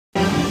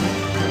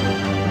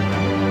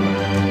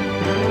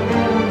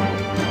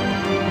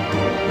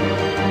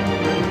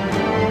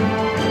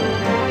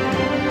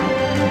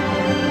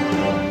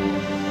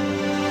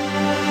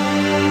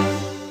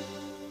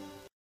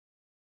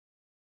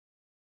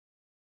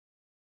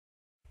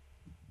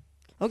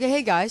Okay,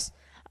 hey guys.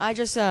 I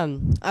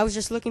was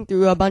just looking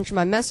through a bunch of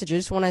my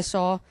messages when I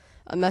saw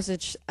a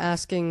message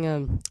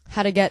asking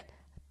how to get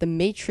the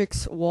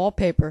Matrix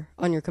wallpaper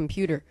on your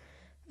computer.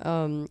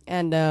 I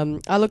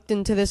looked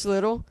into this a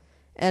little,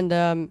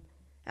 and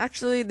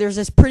actually there's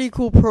this pretty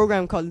cool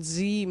program called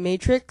Z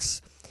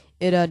Matrix.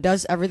 It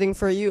does everything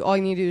for you. All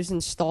you need to do is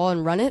install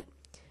and run it.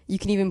 You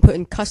can even put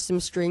in custom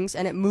strings,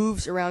 and it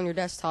moves around your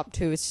desktop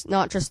too. It's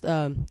not just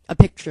a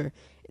picture.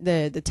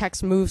 The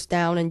text moves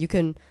down, and you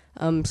can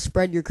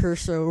spread your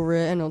cursor over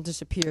it, and it'll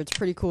disappear. It's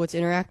pretty cool. It's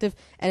interactive,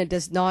 and it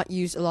does not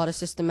use a lot of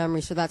system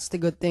memory, so that's the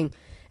good thing.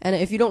 And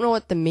if you don't know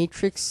what the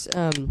matrix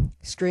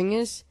string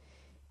is,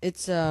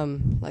 it's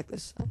like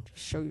this. I'll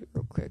just show you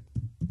real quick.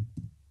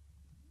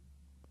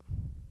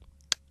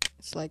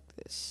 It's like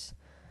this.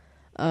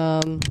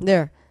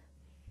 There.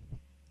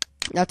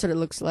 That's what it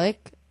looks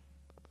like.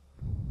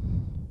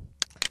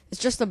 It's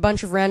just a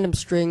bunch of random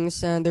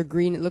strings, and they're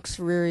green. It looks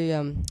very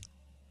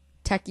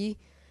techy.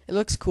 It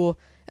looks cool.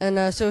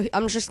 And so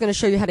I'm just going to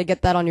show you how to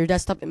get that on your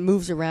desktop. It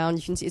moves around.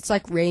 You can see it's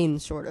like rain,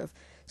 sort of.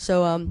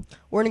 So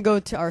we're going to go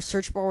to our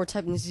search bar. We're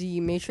typing Z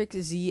Matrix,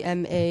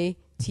 Z-M-A-T-R-I-X.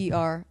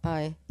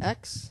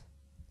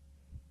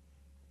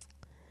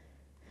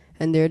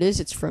 And there it is.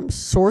 It's from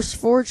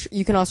SourceForge.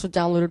 You can also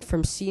download it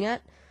from CNET.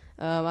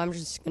 I'm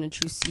just going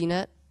to choose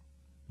CNET.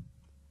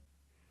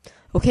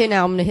 Okay,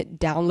 now I'm going to hit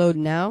download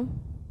now.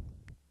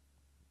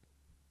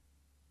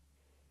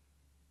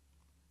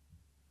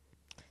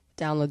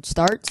 Download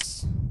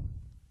starts.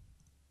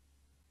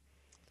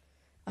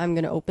 I'm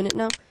going to open it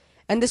now.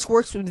 And this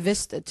works with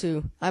Vista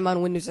too. I'm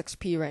on Windows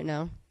XP right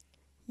now.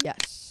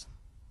 Yes.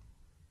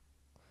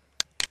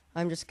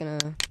 I'm just going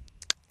to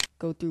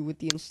go through with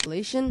the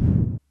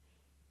installation.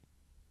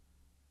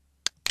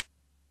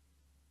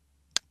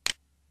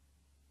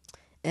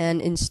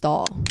 And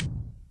install.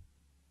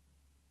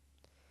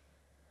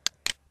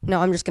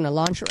 Now I'm just going to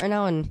launch it right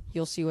now, and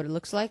you'll see what it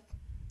looks like.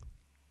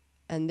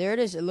 And there it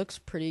is. It looks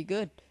pretty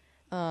good.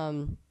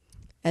 And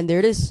there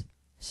it is.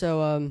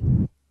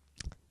 So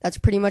that's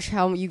pretty much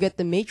how you get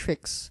the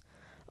Matrix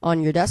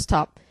on your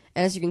desktop.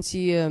 And as you can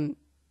see,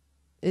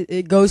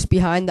 it goes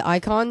behind the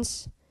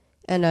icons,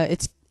 and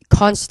it's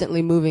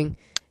constantly moving.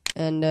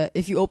 And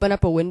if you open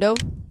up a window,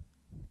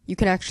 you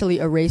can actually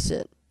erase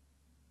it.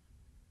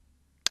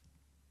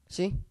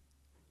 See?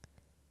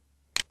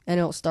 And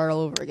it'll start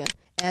all over again.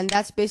 And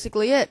that's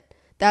basically it.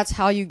 That's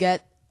how you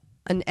get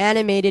an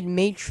animated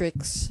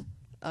Matrix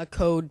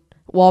code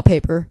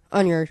wallpaper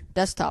on your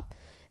desktop.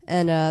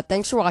 And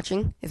thanks for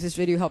watching. If this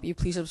video helped you,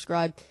 please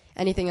subscribe.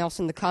 Anything else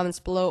in the comments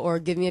below, or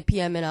give me a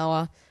PM, and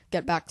I'll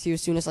get back to you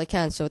as soon as I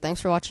can. So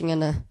thanks for watching,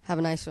 and have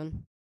a nice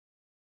one.